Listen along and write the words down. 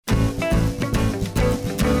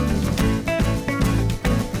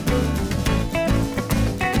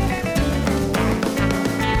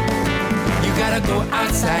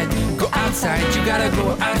outside. You gotta go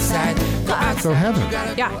outside. Go outside. So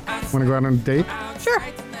Heather, Yeah. want to go out on a date? Sure.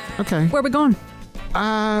 Okay. Where are we going?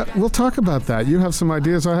 We'll talk about that. You have some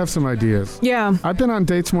ideas. I have some ideas. Yeah. I've been on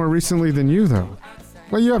dates more recently than you, though.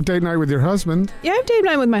 Well, you have date night with your husband. Yeah, I have date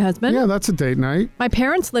night with my husband. Yeah, that's a date night. My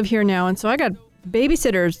parents live here now, and so I got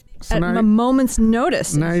babysitters So at now- a moment's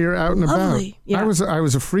notice. Now you're out and Lovely. about. Yeah. I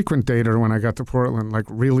was a frequent dater when I got to Portland, like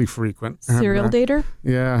really frequent. Serial And, dater?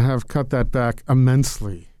 Yeah, I have cut that back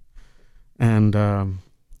immensely. And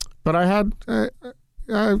but I had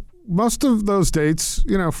most of those dates,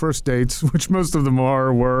 first dates, which most of them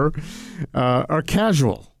are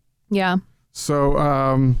casual. Yeah. So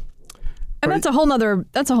And that's a whole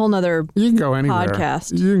nother you can go anywhere.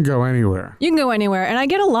 podcast. You can go anywhere. You can go anywhere. And I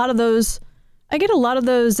get a lot of those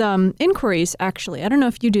inquiries, actually. I don't know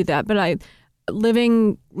if you do that, but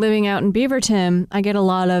living out in Beaverton, I get a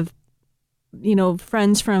lot of,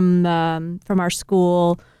 friends from our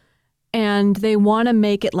school, and they want to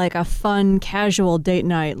make it like a fun, casual date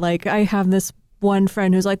night. Like I have this one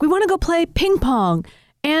friend who's like, we want to go play ping pong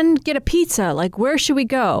and get a pizza. Like, where should we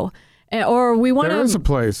go? Or we want to. There is a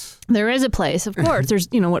place. There is a place, of course. There's,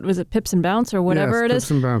 what was it, Pips and Bounce or whatever it is.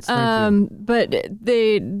 Pips and Bounce. Thank you. But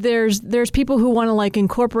there's people who want to like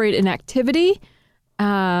incorporate an activity,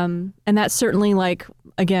 and that's certainly like,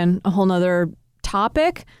 again, a whole nother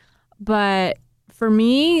topic. But for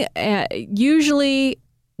me, usually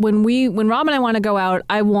when Rob and I want to go out,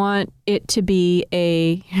 I want it to be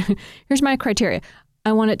here's my criteria.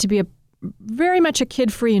 I want it to be very much a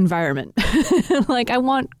kid-free environment. Like I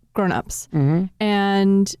want grown-ups. Mm-hmm.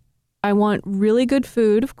 And I want really good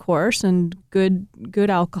food, of course, and good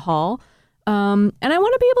alcohol. And I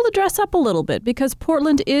want to be able to dress up a little bit because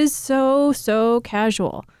Portland is so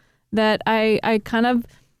casual that I kind of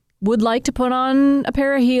would like to put on a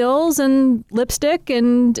pair of heels and lipstick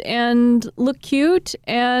and look cute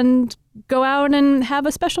and go out and have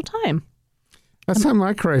a special time. That's not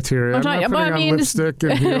my criteria. I'm not putting on lipstick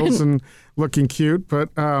and heels and looking cute,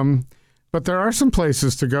 but there are some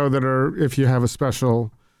places to go that are if you have a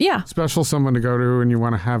special someone to go to and you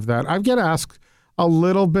want to have that. I get asked a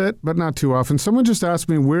little bit, but not too often. Someone just asked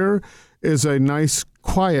me where is a nice,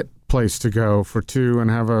 quiet place to go for two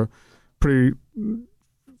and have a pretty,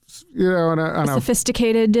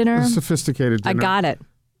 sophisticated dinner. Sophisticated dinner.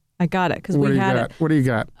 I got it because we had it. What do you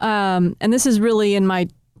got? And this is really in my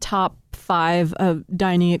top 5 of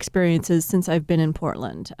dining experiences since I've been in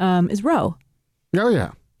Portland. Is Row. Oh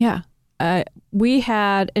yeah. Yeah. We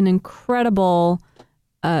had an incredible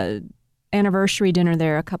anniversary dinner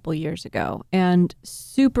there a couple years ago, and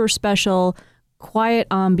super special, quiet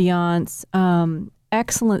ambiance,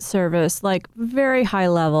 excellent service, like very high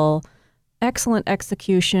level, excellent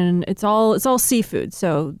execution. It's all seafood.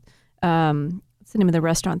 So, what's the name of the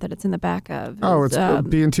restaurant that it's in the back of? It's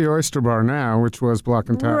B&T Oyster Bar now, which was Block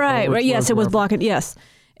and Tackle. Right. Yes, it was Block and yes,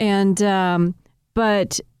 and.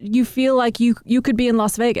 But you feel like you could be in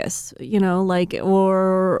Las Vegas,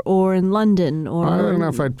 or in London, or I don't know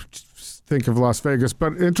if I'd think of Las Vegas,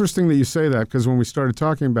 but interesting that you say that because when we started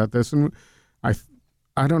talking about this, and I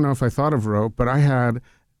don't know if I thought of Row, but I had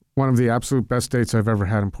one of the absolute best dates I've ever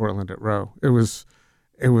had in Portland at Row. It was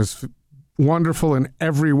wonderful in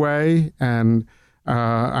every way, and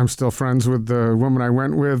I'm still friends with the woman I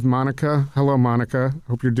went with, Monica. Hello, Monica.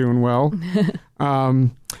 Hope you're doing well.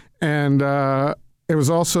 And it was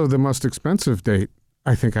also the most expensive date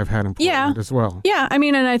I think I've had in Portland as well. Yeah, I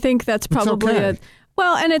mean, and I think that's probably okay.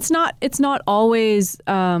 And it's not always.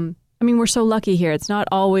 We're so lucky here. It's not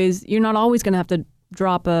always. You're not always going to have to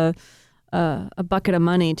drop a bucket of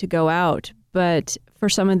money to go out. But for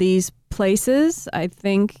some of these places, I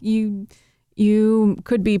think you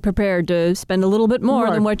could be prepared to spend a little bit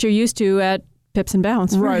more than what you're used to at Pips and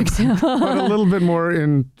Bounce, right? But a little bit more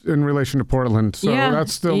in relation to Portland. So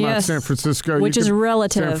that's still not San Francisco, which is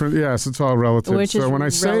relative. Yes, it's all relative. So when I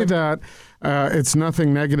say that, it's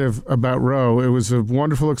nothing negative about Row. It was a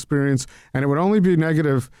wonderful experience, and it would only be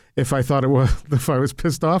negative if I was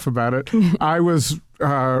pissed off about it. I was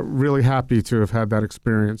really happy to have had that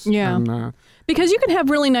experience. Yeah, and, because you can have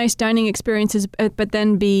really nice dining experiences, but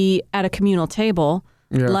then be at a communal table.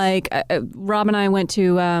 Yes. Like Rob and I went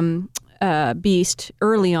to. Beast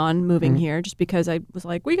early on moving here, just because I was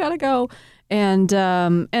like, we gotta go, and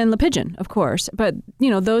Le Pigeon, of course. But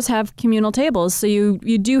those have communal tables, so you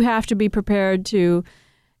do have to be prepared to,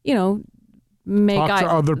 make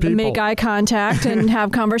eye contact and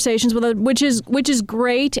have conversations with it, which is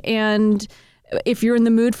great. And if you're in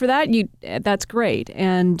the mood for that, that's great.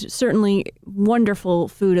 And certainly wonderful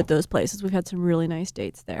food at those places. We've had some really nice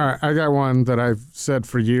dates there. I got one that I've said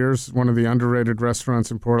for years, one of the underrated restaurants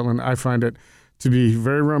in Portland. I find it to be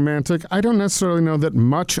very romantic. I don't necessarily know that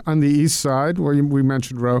much on the east side, where we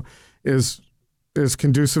mentioned Row, is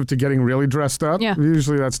conducive to getting really dressed up. Yeah.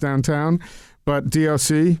 Usually that's downtown. But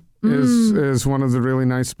DOC is one of the really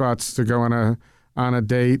nice spots to go on a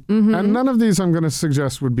date. Mm-hmm. And none of these I'm going to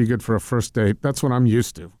suggest would be good for a first date. That's what I'm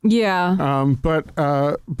used to. Yeah. But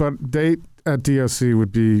date at DOC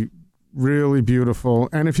would be really beautiful.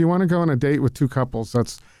 And if you want to go on a date with two couples,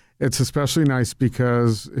 it's especially nice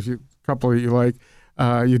because if you couple that you like,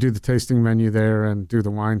 you do the tasting menu there and do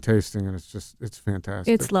the wine tasting, and it's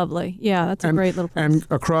fantastic. It's lovely. Yeah, that's a great little place. And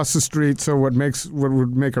across the street, so what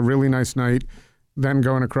would make a really nice night, then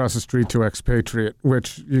going across the street to Expatriate,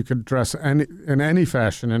 which you could dress in any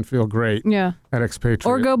fashion and feel great at Expatriate.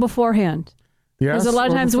 Or go beforehand. Yes. Because a lot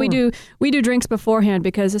of times we do drinks beforehand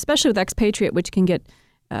because, especially with Expatriate, which can get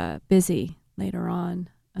busy later on.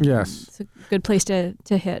 Yes. It's a good place to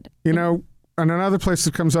hit. You know, and another place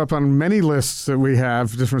that comes up on many lists that we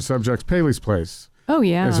have, different subjects, Paley's Place. Oh,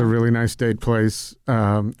 yeah. Is a really nice date place,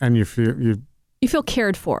 and you feel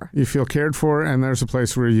cared for. You feel cared for, and there's a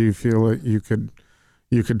place where you feel that you could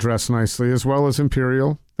dress nicely, as well as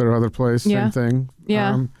Imperial. There are other places, same thing.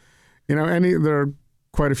 Yeah. There are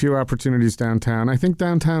quite a few opportunities downtown. I think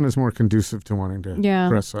downtown is more conducive to wanting to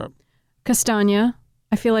dress up. Castagna.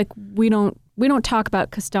 I feel like we don't talk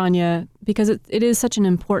about Castagna because it is such an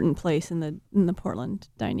important place in the Portland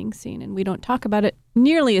dining scene, and we don't talk about it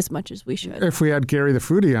nearly as much as we should. If we had Gary the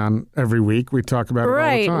foodie on every week, we'd talk about it all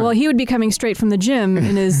the time. Well, he would be coming straight from the gym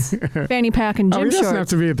in his fanny pack and gym shorts. He doesn't have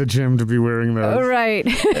to be at the gym to be wearing those. Right.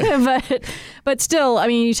 but still, I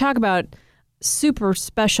mean, you talk about super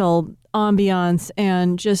special ambiance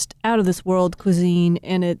and just out of this world cuisine,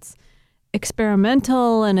 and it's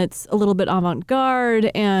experimental and it's a little bit avant-garde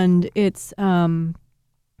and it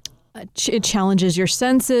challenges your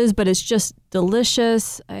senses, but it's just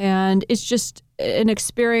delicious, and it's just an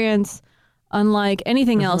experience unlike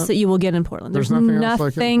anything else that you will get in Portland. There's nothing else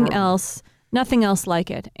like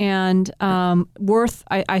it, and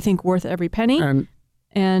I think worth every penny.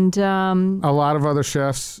 And a lot of other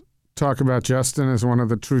chefs talk about Justin as one of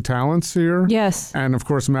the true talents here. Yes. And of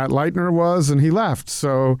course, Matt Leitner was, and he left.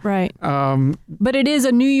 So right. But it is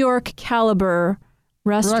a New York caliber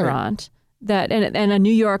restaurant and a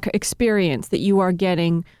New York experience that you are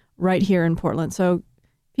getting right here in Portland. So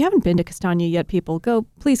if you haven't been to Castagna yet, people,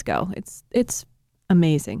 please go. It's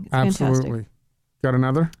amazing. It's absolutely fantastic. Got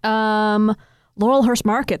another? Laurelhurst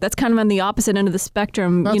Market. That's kind of on the opposite end of the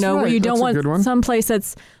spectrum. That's where you don't want some place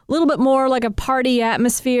that's a little bit more like a party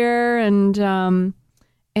atmosphere, and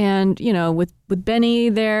with Benny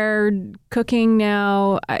there cooking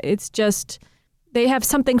now, it's just they have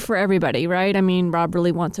something for everybody, right? I mean, Rob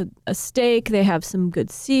really wants a steak. They have some good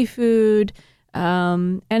seafood,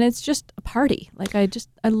 and it's just a party. Like I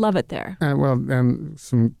love it there. And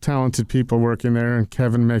some talented people working there, and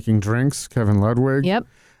Kevin making drinks. Kevin Ludwig. Yep.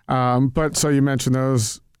 But so you mentioned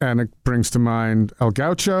those, and it brings to mind El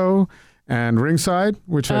Gaucho and Ringside,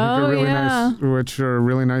 which I think are really nice, which are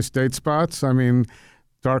really nice date spots. I mean,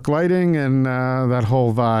 dark lighting and that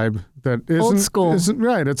whole vibe that old school. Isn't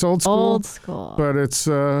right. It's old school. Old school. But it's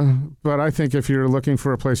but I think if you're looking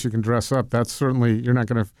for a place you can dress up, that's certainly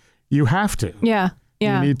you have to. Yeah.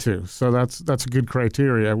 You need to. So that's a good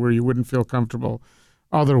criteria where you wouldn't feel comfortable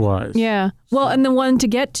otherwise. Yeah. Well, and the one to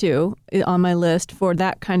get to on my list for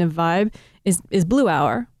that kind of vibe is Blue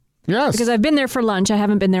Hour. Yes. Because I've been there for lunch. I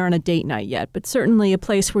haven't been there on a date night yet, but certainly a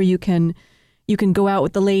place where you can go out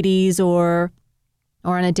with the ladies or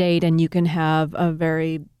on a date, and you can have a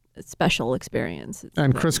very special experience.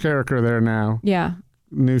 And Chris Carricker there now. Yeah.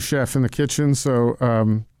 New chef in the kitchen, so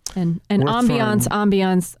and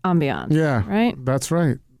ambiance. Yeah. Right? That's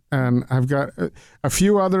right. And I've got a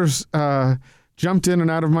few others jumped in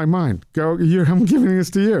and out of my mind. I'm giving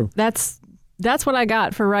this to you. That's what I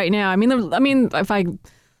got for right now. I mean, if I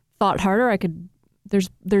thought harder, I could.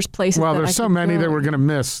 There's places. Well, there's so many that we're going to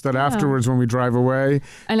miss that afterwards when we drive away.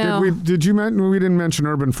 I know. We didn't mention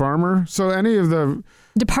Urban Farmer. So any of the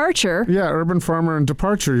Departure. Yeah, Urban Farmer and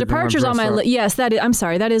Departure. Departure's on my list. Yes, I'm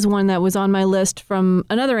sorry. That is one that was on my list from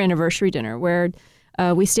another anniversary dinner where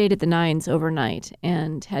we stayed at the Nines overnight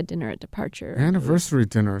and had dinner at Departure. Anniversary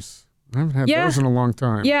dinners. I haven't had those in a long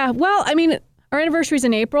time. Yeah. Well, I mean, our anniversary's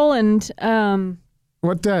in April, and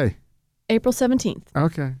what day? April 17th.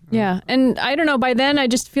 Okay. Yeah. And I don't know, by then I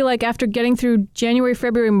just feel like after getting through January,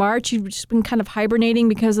 February, March, you've just been kind of hibernating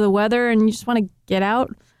because of the weather, and you just want to get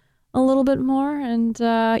out a little bit more. And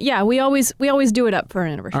we always do it up for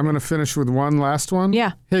an anniversary. I'm going to finish with one last one.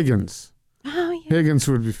 Yeah. Higgins. Oh, yeah. Higgins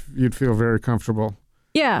you'd feel very comfortable.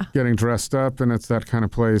 getting dressed up, and it's that kind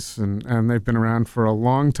of place. And they've been around for a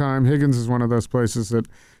long time. Higgins is one of those places that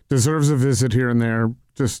deserves a visit here and there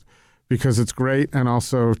just because it's great, and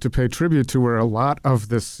also to pay tribute to where a lot of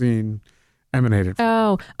this scene emanated from.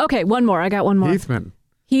 Oh, okay. One more. I got one more.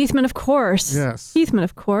 Heathman, of course. Yes. Heathman,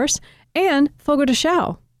 of course. And Fogo de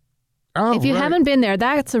Chão. Oh, if you haven't been there,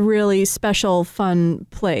 that's a really special, fun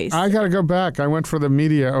place. I got to go back. I went for the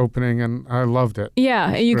media opening, and I loved it.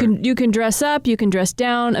 Yeah, you can dress up, you can dress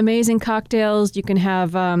down, amazing cocktails. You can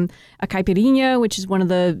have a caipirinha, which is one of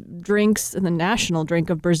the drinks, the national drink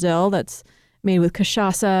of Brazil, that's made with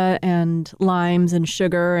cachaça and limes and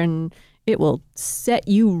sugar, and it will set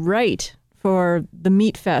you right for the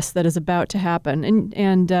meat fest that is about to happen.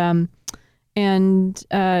 And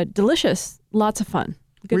delicious, lots of fun.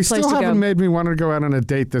 Good we place still to haven't go. made me want to go out on a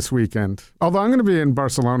date this weekend. Although I'm going to be in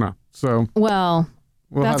Barcelona, so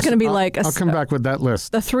that's going to be I'll come back with that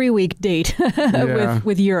list. A 3-week date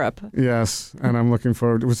with Europe. Yes, and I'm looking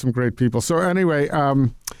forward to it with some great people. So anyway,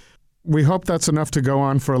 we hope that's enough to go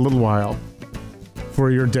on for a little while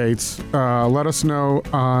for your dates. Let us know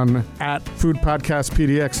on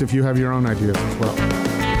 @FoodPodcastPDX if you have your own ideas as well.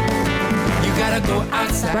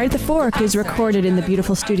 Right at the Fork is recorded in the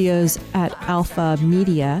beautiful studios at Alpha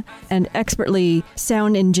Media and expertly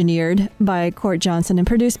sound engineered by Court Johnson and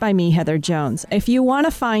produced by me, Heather Jones. If you want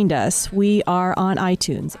to find us, we are on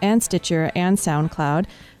iTunes and Stitcher and SoundCloud.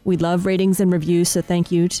 We love ratings and reviews, so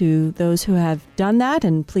thank you to those who have done that,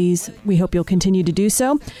 and please, we hope you'll continue to do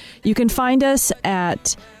so. You can find us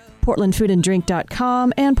at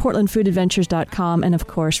PortlandFoodAndDrink.com and PortlandFoodAdventures.com, and of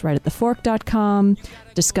course right at thefork.com,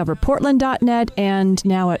 discoverportland.net, and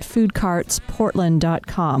now at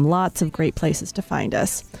foodcartsportland.com. Lots of great places to find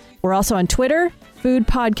us. We're also on Twitter, Food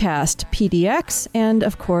Podcast PDX, and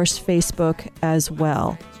of course Facebook as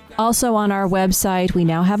well. Also on our website, we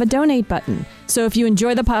now have a donate button. So if you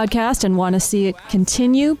enjoy the podcast and want to see it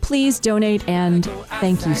continue, please donate, and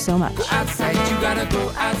thank you so much. Go outside, you gotta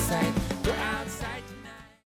go outside.